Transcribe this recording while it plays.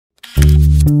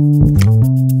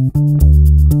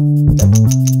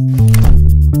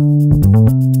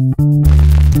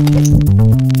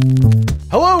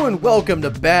Welcome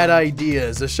to Bad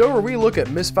Ideas, a show where we look at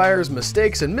misfires,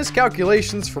 mistakes, and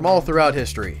miscalculations from all throughout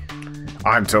history.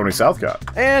 I'm Tony Southcott.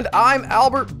 And I'm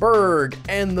Albert Berg,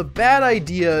 and the bad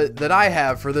idea that I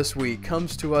have for this week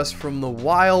comes to us from the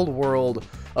wild world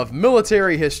of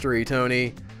military history,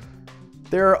 Tony.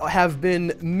 There have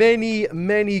been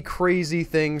many crazy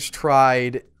things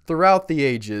tried throughout the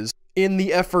ages in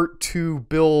the effort to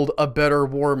build a better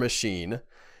war machine.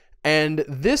 And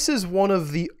this is one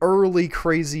of the early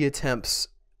crazy attempts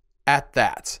at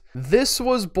that. This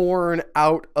was born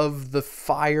out of the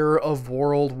fire of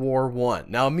World War I.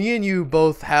 Now, me and you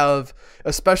both have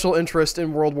a special interest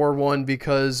in World War I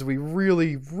because we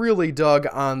really dug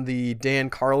on the Dan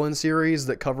Carlin series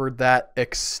that covered that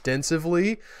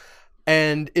extensively.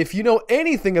 And if you know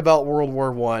anything about World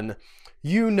War I,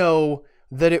 you know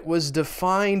that it was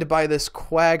defined by this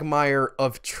quagmire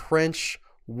of trench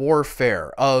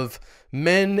warfare, of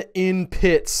men in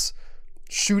pits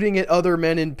shooting at other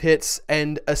men in pits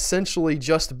and essentially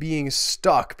just being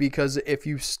stuck, because if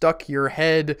you stuck your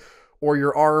head or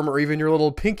your arm or even your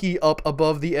little pinky up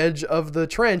above the edge of the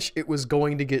trench, it was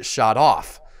going to get shot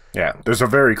off. Yeah, there's a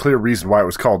very clear reason why it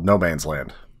was called No Man's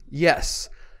Land. Yes.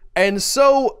 And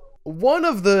so one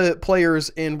of the players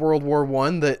in World War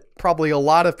I that probably a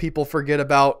lot of people forget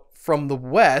about from the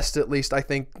West, at least I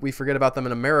think we forget about them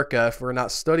in America if we're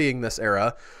not studying this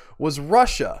era, was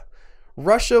Russia.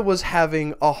 Russia was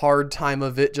having a hard time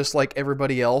of it just like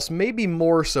everybody else, maybe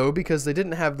more so because they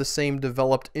didn't have the same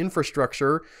developed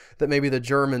infrastructure that maybe the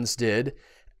Germans did.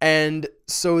 And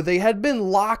so they had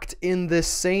been locked in this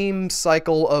same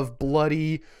cycle of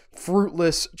bloody,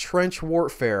 fruitless trench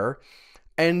warfare.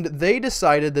 And they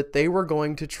decided that they were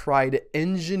going to try to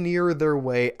engineer their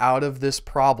way out of this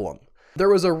problem. There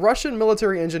was a Russian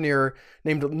military engineer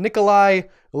named Nikolay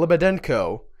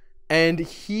Lebedenko, and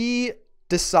he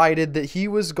decided that he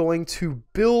was going to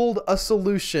build a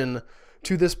solution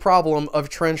to this problem of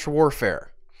trench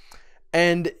warfare.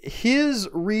 And his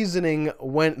reasoning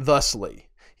went thusly.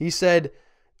 He said,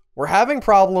 we're having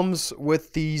problems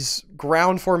with these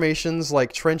ground formations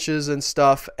like trenches and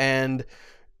stuff, and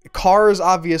cars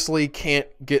obviously can't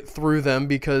get through them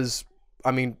because,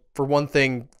 I mean, for one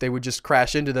thing, they would just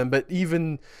crash into them. But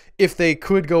even if they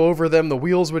could go over them, the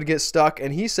wheels would get stuck.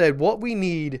 And he said, what we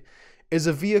need is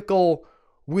a vehicle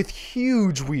with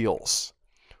huge wheels.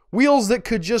 Wheels that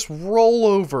could just roll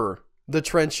over the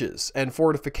trenches and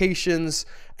fortifications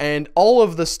and all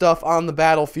of the stuff on the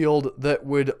battlefield that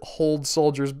would hold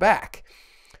soldiers back.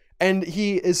 And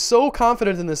he is so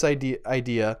confident in this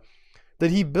idea that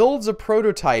he builds a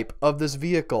prototype of this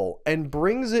vehicle and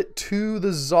brings it to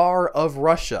the Tsar of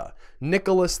Russia,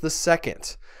 Nicholas II.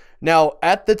 Now,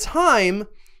 at the time,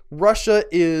 Russia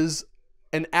is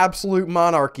an absolute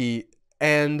monarchy,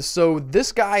 and so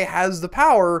this guy has the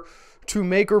power to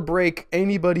make or break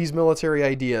anybody's military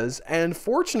ideas. And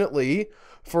fortunately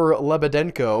for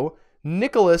Lebdenko,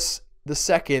 Nicholas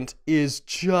II is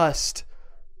just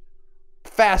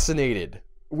fascinated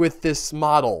with this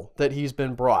model that he's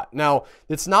been brought. Now,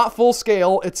 it's not full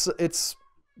scale. It's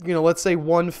you know, let's say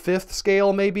 1/5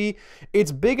 scale maybe.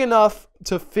 It's big enough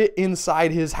to fit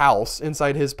inside his house,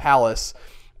 inside his palace.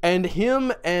 And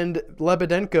him and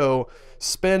Lebdenko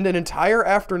spend an entire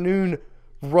afternoon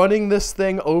running this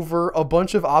thing over a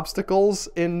bunch of obstacles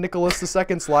in Nicholas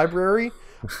II's library.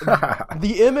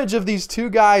 The image of these two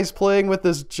guys playing with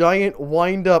this giant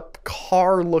wind-up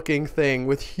car-looking thing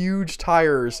with huge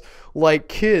tires like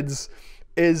kids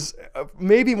is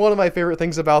maybe one of my favorite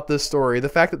things about this story. The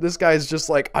fact that this guy's just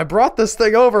like, I brought this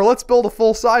thing over, let's build a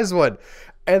full-size one.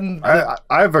 And I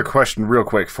have a question real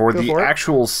quick. For the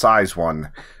actual size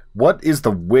one, what is the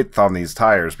width on these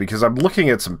tires? Because I'm looking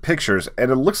at some pictures,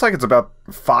 and it looks like it's about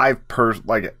 5 per...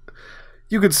 like,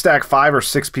 you could stack 5 or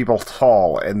 6 people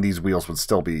tall, and these wheels would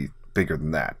still be bigger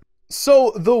than that.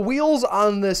 So the wheels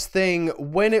on this thing,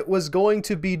 when it was going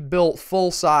to be built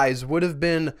full size, would have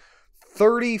been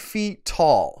 30 feet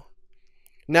tall.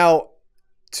 Now,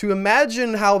 to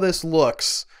imagine how this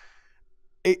looks,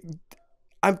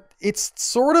 it's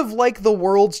sort of like the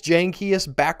world's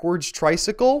jankiest backwards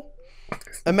tricycle.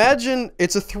 Imagine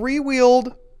it's a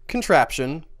 3-wheeled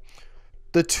contraption.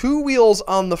 The 2 wheels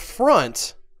on the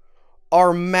front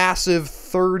are massive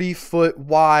 30-foot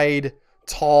wide,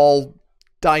 tall,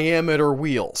 diameter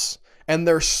wheels. And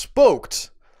they're spoked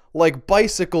like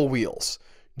bicycle wheels.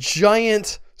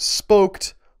 Giant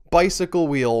spoked bicycle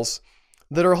wheels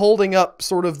that are holding up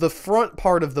sort of the front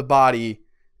part of the body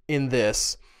in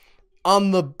this.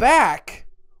 On the back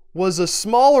was a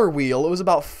smaller wheel. It was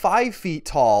about 5 feet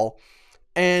tall.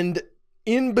 And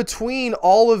in between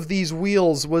all of these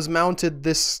wheels was mounted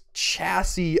this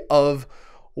chassis of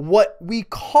what we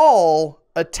call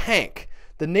a tank.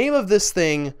 The name of this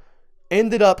thing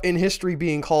ended up in history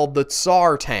being called the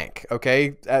Tsar Tank,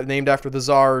 okay? Named after the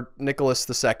Tsar Nicholas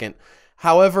II.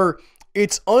 However,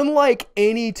 it's unlike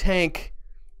any tank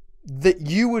that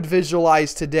you would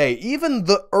visualize today. Even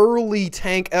the early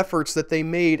tank efforts that they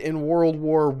made in World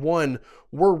War I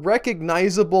were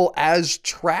recognizable as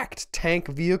tracked tank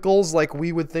vehicles like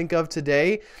we would think of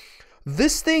today.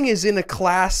 This thing is in a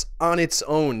class on its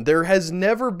own. There has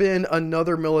never been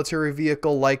another military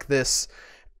vehicle like this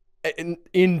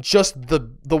in just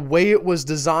the way it was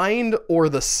designed or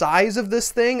the size of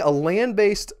this thing. A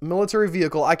land-based military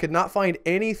vehicle, I could not find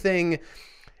anything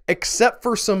except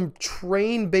for some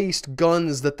train-based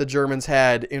guns that the Germans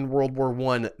had in World War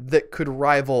I that could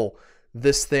rival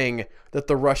this thing that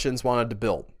the Russians wanted to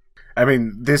build. I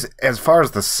mean, this, as far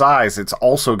as the size, it's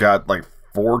also got like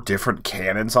 4 different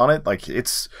cannons on it. Like,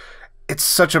 it's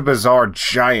such a bizarre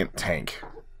giant tank.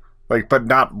 Like, but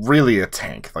not really a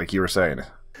tank, like you were saying.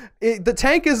 The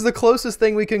tank is the closest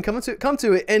thing we can come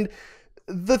to it. And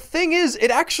the thing is, it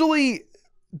actually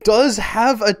does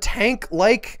have a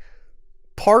tank-like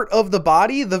part of the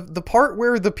body. The part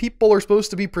where the people are supposed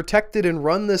to be protected and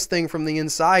run this thing from the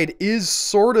inside is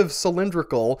sort of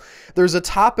cylindrical. There's a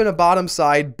top and a bottom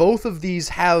side. Both of these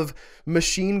have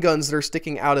machine guns that are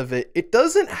sticking out of it. It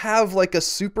doesn't have like a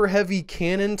super heavy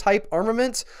cannon type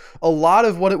armament. A lot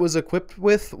of what it was equipped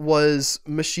with was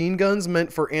machine guns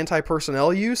meant for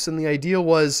anti-personnel use, and the idea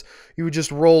was you would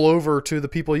just roll over to the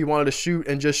people you wanted to shoot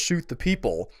and just shoot the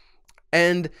people.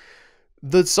 And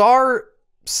the Tsar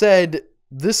said,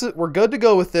 we're good to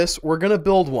go with this. We're going to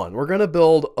build one. We're going to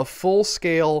build a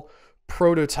full-scale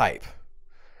prototype.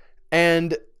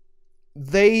 And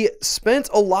they spent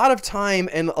a lot of time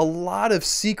and a lot of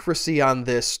secrecy on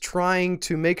this, trying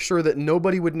to make sure that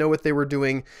nobody would know what they were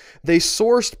doing. They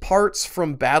sourced parts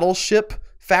from battleship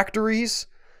factories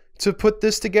to put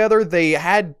this together. They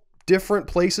had different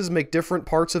places make different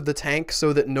parts of the tank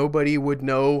so that nobody would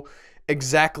know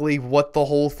exactly what the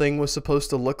whole thing was supposed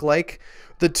to look like.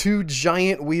 The 2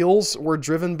 giant wheels were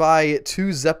driven by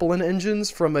 2 Zeppelin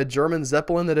engines from a German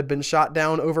Zeppelin that had been shot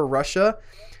down over Russia.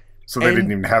 So they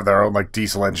didn't even have their own like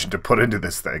diesel engine to put into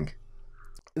this thing.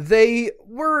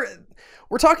 We're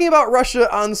talking about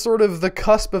Russia on sort of the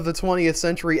cusp of the 20th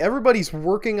century. Everybody's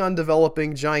working on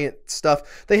developing giant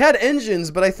stuff. They had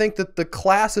engines, but I think that the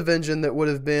class of engine that would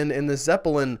have been in the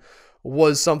Zeppelin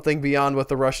was something beyond what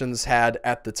the Russians had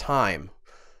at the time.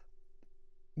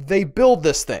 They build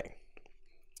this thing.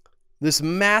 This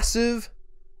massive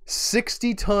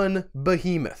 60-ton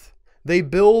behemoth. They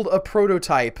build a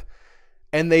prototype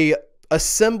and they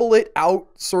assemble it out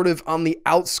sort of on the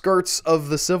outskirts of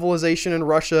the civilization in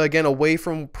Russia, again, away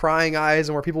from prying eyes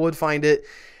and where people would find it.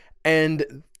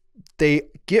 And they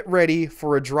get ready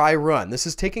for a dry run. This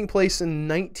is taking place in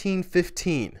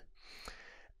 1915.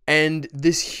 And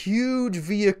this huge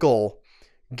vehicle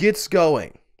gets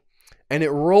going. And it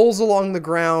rolls along the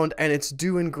ground, and it's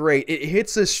doing great. It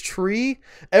hits this tree.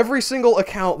 Every single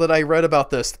account that I read about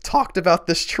this talked about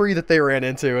this tree that they ran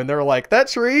into, and they're like, that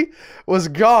tree was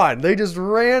gone. They just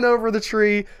ran over the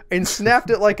tree and snapped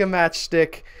it like a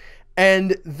matchstick.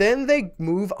 And then they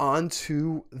move on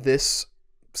to this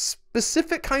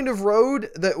specific kind of road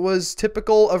that was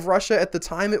typical of Russia at the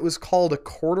time. It was called a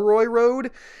corduroy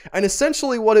road. And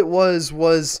essentially what it was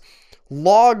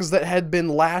logs that had been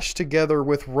lashed together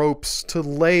with ropes to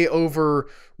lay over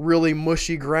really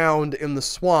mushy ground in the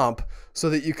swamp so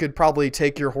that you could probably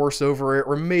take your horse over it,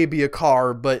 or maybe a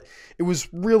car, but it was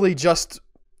really just,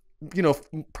 you know,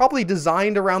 probably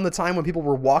designed around the time when people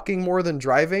were walking more than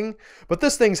driving. But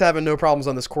this thing's having no problems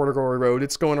on this corduroy road.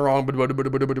 It's going along,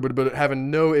 but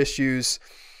having no issues.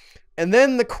 And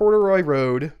then the corduroy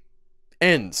road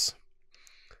ends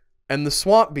and the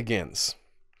swamp begins.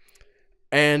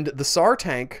 And the Tsar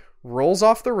Tank rolls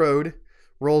off the road,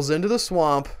 rolls into the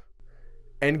swamp,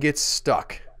 and gets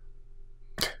stuck.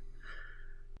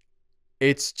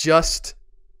 It's just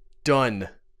done.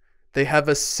 They have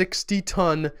a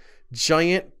 60-ton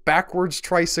giant backwards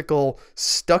tricycle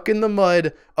stuck in the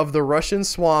mud of the Russian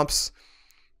swamps.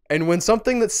 And when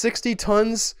something that's 60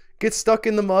 tons gets stuck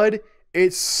in the mud,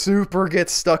 it super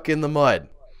gets stuck in the mud.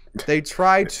 They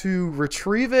try to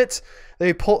retrieve it.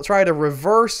 They try to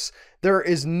reverse. There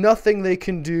is nothing they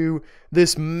can do.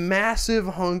 This massive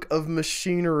hunk of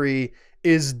machinery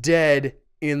is dead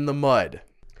in the mud.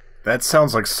 That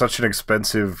sounds like such an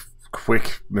expensive,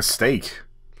 quick mistake.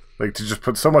 Like, to just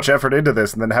put so much effort into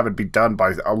this and then have it be done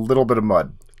by a little bit of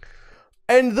mud.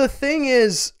 And the thing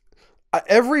is,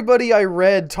 everybody I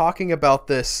read talking about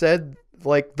this said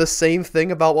like the same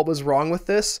thing about what was wrong with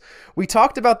this. We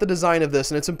talked about the design of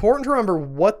this, and it's important to remember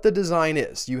what the design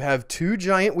is. You have two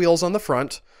giant wheels on the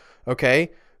front,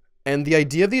 okay? And the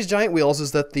idea of these giant wheels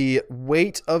is that the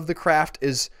weight of the craft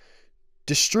is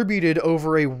distributed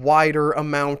over a wider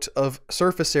amount of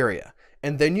surface area.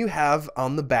 And then you have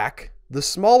on the back the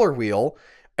smaller wheel,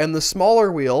 and the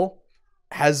smaller wheel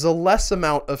has a less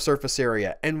amount of surface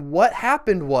area. And what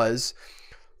happened was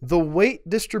the weight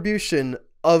distribution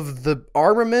of the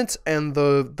armament and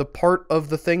the part of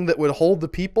the thing that would hold the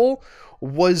people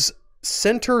was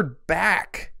centered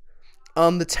back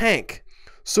on the tank.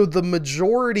 So the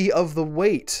majority of the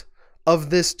weight of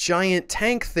this giant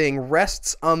tank thing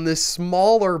rests on this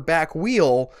smaller back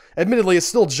wheel. Admittedly, it's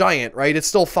still giant, right? It's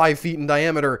still 5 feet in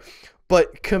diameter,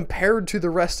 but compared to the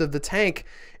rest of the tank,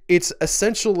 it's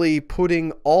essentially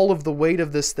putting all of the weight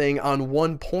of this thing on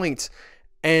one point,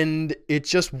 and it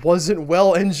just wasn't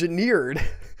well engineered.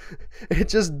 It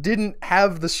just didn't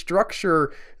have the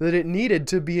structure that it needed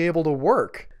to be able to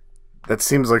work. That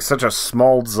seems like such a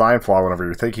small design flaw whenever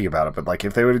you're thinking about it, but like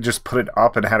if they would have just put it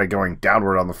up and had it going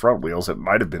downward on the front wheels, it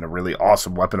might have been a really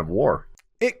awesome weapon of war.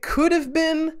 It could have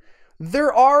been.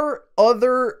 There are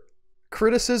other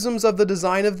criticisms of the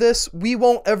design of this. We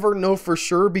won't ever know for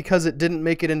sure because it didn't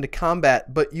make it into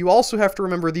combat, but you also have to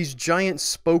remember these giant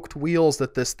spoked wheels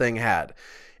that this thing had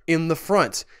in the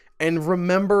front. And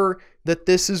remember that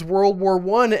this is World War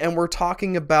I, and we're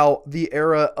talking about the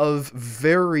era of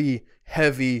very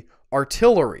heavy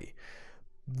artillery.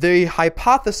 They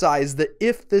hypothesized that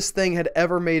if this thing had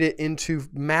ever made it into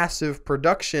massive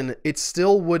production, it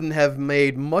still wouldn't have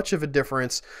made much of a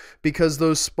difference because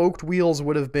those spoked wheels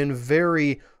would have been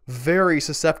very, very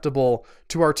susceptible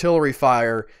to artillery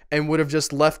fire and would have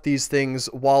just left these things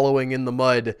wallowing in the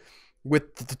mud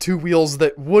with the two wheels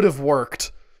that would have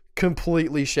worked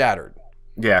completely shattered.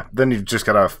 Yeah, then you've just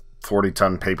got a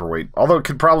 40-ton paperweight. Although it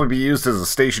could probably be used as a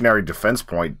stationary defense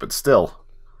point, but still.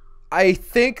 I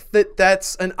think that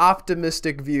that's an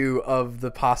optimistic view of the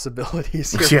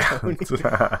possibilities here, Tony.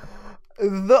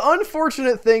 The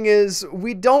unfortunate thing is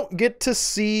we don't get to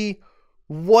see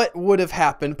what would have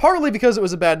happened, partly because it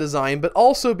was a bad design, but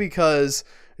also because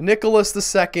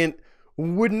Nicholas II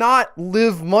would not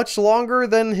live much longer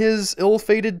than his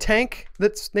ill-fated tank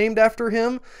that's named after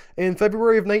him. In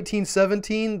February of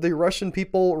 1917, the Russian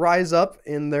people rise up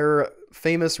in their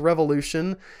famous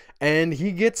revolution, and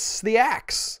he gets the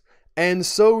axe. And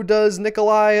so does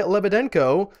Nikolay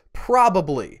Lebedenko,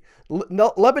 probably.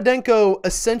 Lebdenko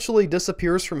essentially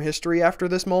disappears from history after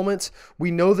this moment.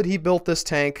 We know that he built this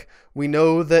tank. We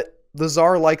know that the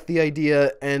Tsar liked the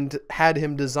idea and had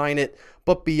him design it.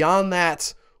 But beyond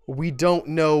that, we don't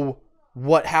know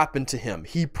what happened to him.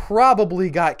 He probably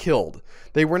got killed.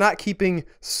 They were not keeping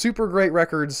super great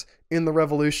records in the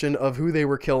revolution of who they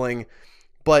were killing,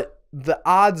 but the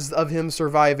odds of him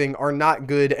surviving are not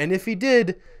good. And if he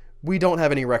did, we don't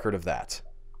have any record of that.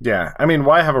 Yeah, I mean,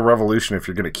 why have a revolution if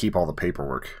you're going to keep all the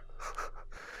paperwork?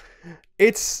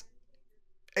 It's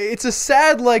a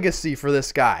sad legacy for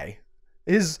this guy.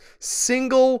 His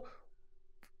single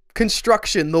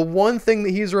construction, the one thing that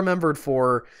he's remembered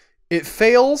for, it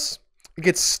fails, it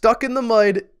gets stuck in the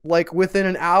mud like within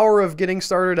an hour of getting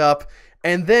started up,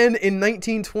 and then in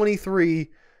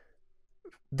 1923,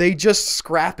 they just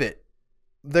scrap it.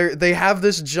 They have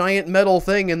this giant metal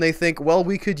thing and they think, well,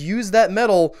 we could use that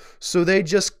metal, so they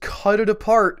just cut it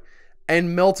apart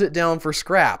and melt it down for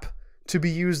scrap to be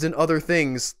used in other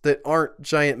things that aren't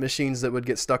giant machines that would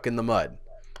get stuck in the mud.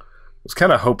 I was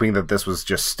kind of hoping that this was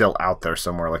just still out there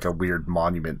somewhere, like a weird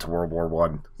monument to World War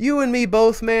I. You and me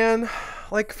both, man.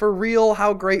 Like, for real,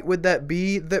 how great would that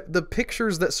be? The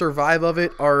pictures that survive of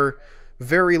it are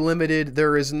very limited.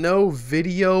 There is no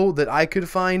video that I could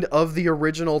find of the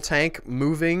original tank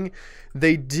moving.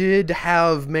 They did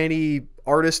have many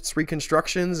artists'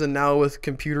 reconstructions, and now with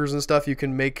computers and stuff, you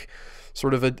can make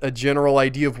sort of a general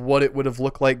idea of what it would have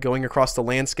looked like going across the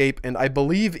landscape. And I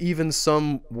believe even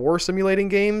some war simulating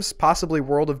games, possibly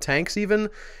World of Tanks even,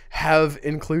 have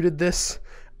included this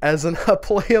as a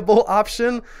playable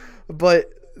option.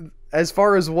 But as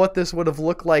far as what this would have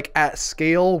looked like at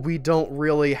scale, we don't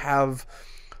really have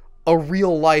a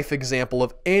real life example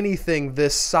of anything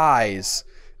this size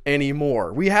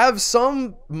anymore. We have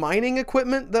some mining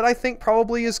equipment that I think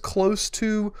probably is close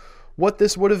to what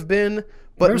this would have been,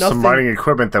 but there's nothing. Some mining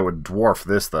equipment that would dwarf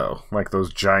this, though, like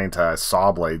those giant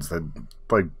saw blades that,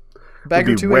 like,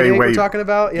 Bagger 288 we're talking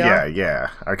about. Yeah.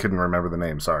 I couldn't remember the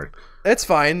name. Sorry. It's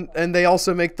fine. And they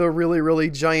also make the really,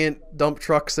 really giant dump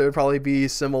trucks that would probably be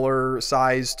similar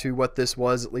size to what this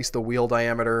was, at least the wheel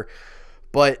diameter.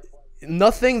 But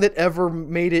nothing that ever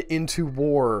made it into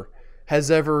war has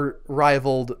ever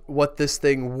rivaled what this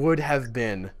thing would have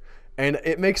been. And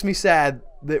it makes me sad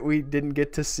that we didn't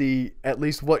get to see at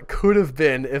least what could have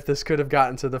been if this could have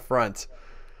gotten to the front.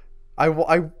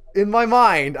 In my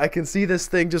mind, I can see this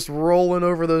thing just rolling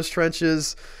over those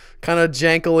trenches, kind of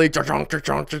jankily,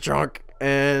 cha-chunk,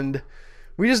 and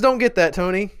we just don't get that,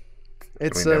 Tony. We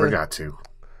never got to.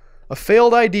 A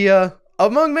failed idea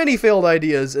among many failed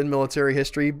ideas in military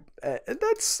history.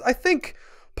 That's, I think,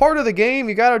 part of the game.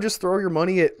 You got to just throw your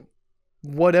money at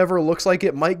whatever looks like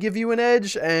it might give you an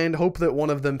edge and hope that one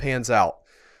of them pans out.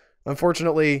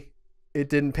 Unfortunately, it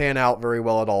didn't pan out very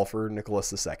well at all for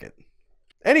Nicholas II.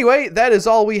 Anyway, that is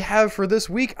all we have for this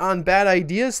week on Bad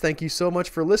Ideas. Thank you so much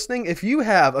for listening. If you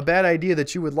have a bad idea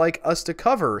that you would like us to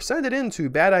cover, send it in to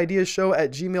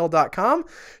badideasshow@gmail.com.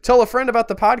 Tell a friend about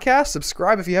the podcast.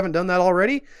 Subscribe if you haven't done that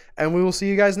already. And we will see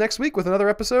you guys next week with another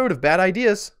episode of Bad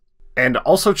Ideas. And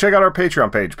also check out our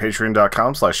Patreon page,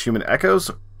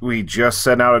 patreon.com/humanechoes. We just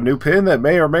sent out a new pin that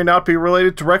may or may not be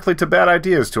related directly to Bad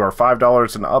Ideas to our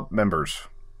 $5 and up members.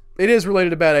 It is related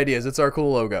to Bad Ideas. It's our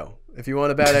cool logo. If you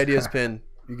want a Bad Ideas pin,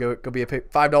 you go be a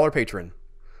 $5 patron.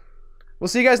 We'll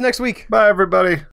see you guys next week. Bye, everybody.